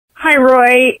Hi,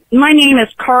 Roy. My name is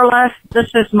Carla. This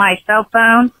is my cell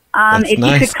phone. If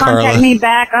nice, you could contact Carla. me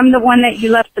back, I'm the one that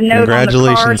you left the note on the car.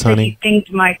 Congratulations, honey. You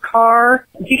dinged my car.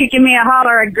 If you could give me a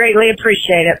holler, I'd greatly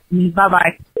appreciate it.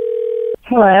 Bye-bye.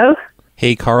 Hello?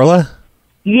 Hey, Carla.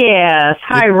 Yes.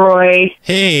 Hi, Roy.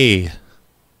 Hey.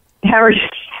 How are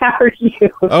you?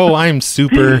 Oh, I'm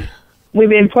super. We've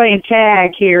been playing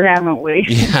tag here, haven't we?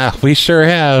 Yeah, we sure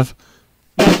have.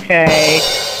 Okay.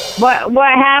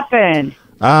 What happened?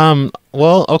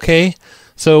 Well, okay.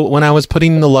 So when I was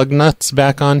putting the lug nuts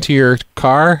back onto your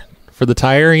car for the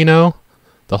tire, to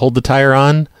hold the tire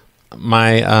on,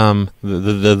 my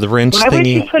the wrench thingy. Why would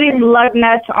you putting lug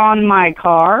nuts on my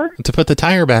car? To put the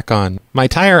tire back on. My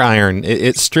tire iron,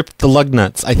 it stripped the lug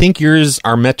nuts. I think yours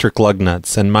are metric lug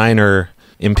nuts and mine are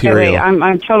imperial. Wait,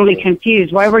 I'm totally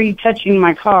confused. Why were you touching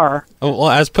my car? Oh, well,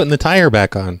 I was putting the tire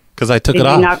back on because I took it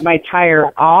off. Did you knock my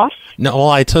tire off? No, well,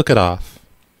 I took it off.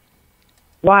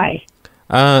 Why?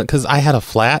 Because I had a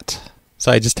flat,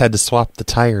 so I just had to swap the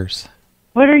tires.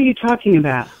 What are you talking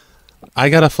about? I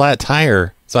got a flat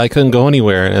tire, so I couldn't go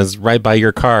anywhere, and it was right by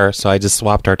your car, so I just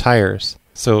swapped our tires.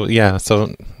 So, yeah,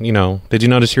 did you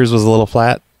notice yours was a little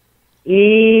flat?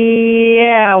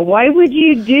 Yeah, why would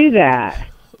you do that?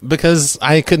 Because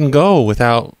I couldn't go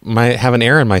without having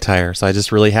air in my tire, so I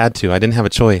just really had to. I didn't have a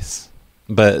choice.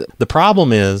 But the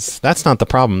problem is, that's not the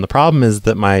problem. The problem is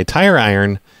that my tire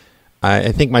iron,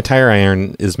 I think my tire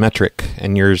iron is metric,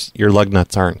 and your lug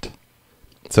nuts aren't.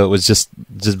 So it was just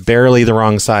barely the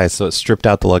wrong size, so it stripped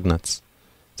out the lug nuts.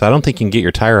 So I don't think you can get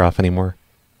your tire off anymore.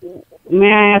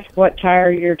 May I ask what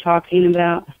tire you're talking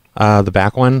about? The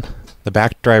back one, the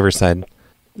back driver's side.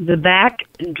 The back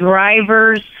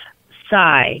driver's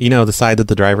side? The side that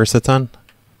the driver sits on?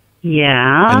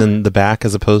 Yeah. And then the back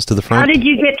as opposed to the front? How did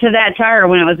you get to that tire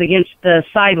when it was against the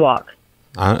sidewalk?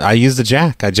 I used a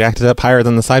jack. I jacked it up higher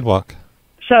than the sidewalk.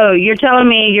 So you're telling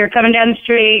me you're coming down the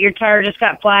street, your tire just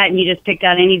got flat, and you just picked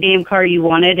out any damn car you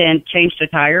wanted and changed the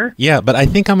tire? Yeah, but I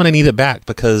think I'm going to need it back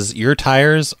because your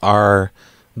tires the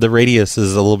radius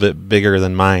is a little bit bigger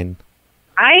than mine.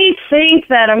 I think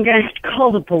that I'm going to have to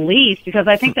call the police because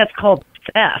I think that's called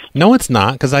theft. No, it's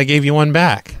not, because I gave you one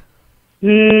back.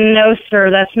 No,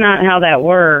 sir, that's not how that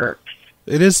works.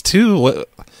 It is too.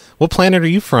 What planet are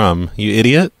you from, you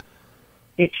idiot?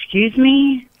 Excuse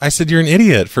me? I said you're an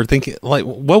idiot for thinking,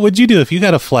 what would you do if you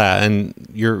got a flat and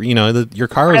your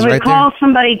car was right there? I would call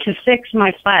somebody to fix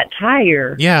my flat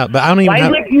tire. Yeah, but I don't even Why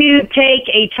would you take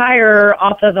a tire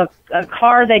off of a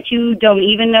car that you don't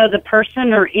even know the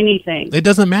person or anything? It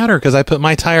doesn't matter because I put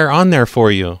my tire on there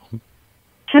for you.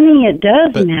 Honey, it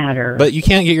does matter. But you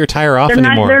can't get your tire off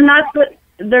anymore.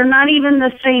 They're not even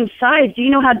the same size. Do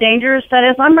you know how dangerous that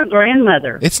is? I'm a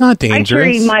grandmother. It's not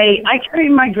dangerous. I carry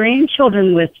my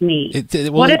grandchildren with me.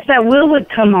 What if that wheel would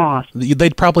come off?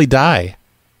 They'd probably die.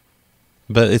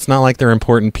 But it's not like they're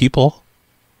important people.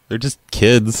 They're just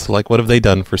kids. What have they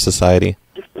done for society?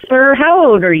 Sir, how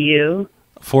old are you?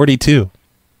 42.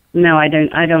 No, I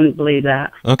don't believe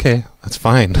that. Okay, that's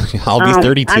fine. I'll be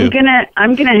 32. I'm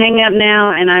gonna hang up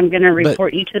now, and I'm gonna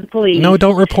report you to the police. No,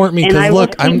 don't report me because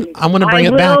look, I'm gonna bring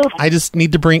it back. I just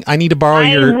need to I need to borrow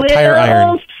your tire iron.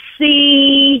 I will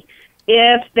see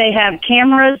if they have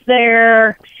cameras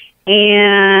there,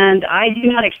 and I do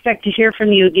not expect to hear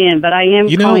from you again. But I am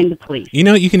calling the police.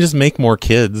 You can just make more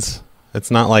kids.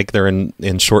 It's not like they're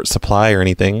in short supply or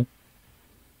anything.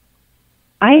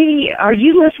 Are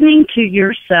you listening to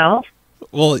yourself?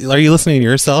 Well, are you listening to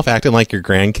yourself acting like your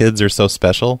grandkids are so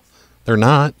special? They're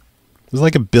not. There's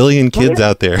like a billion kids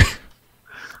out there.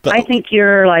 But, I think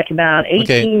you're about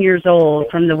 18 years old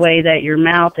from the way that your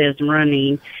mouth is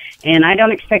running, and I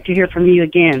don't expect to hear from you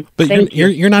again. But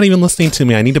you're not even listening to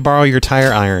me. I need to borrow your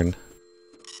tire iron.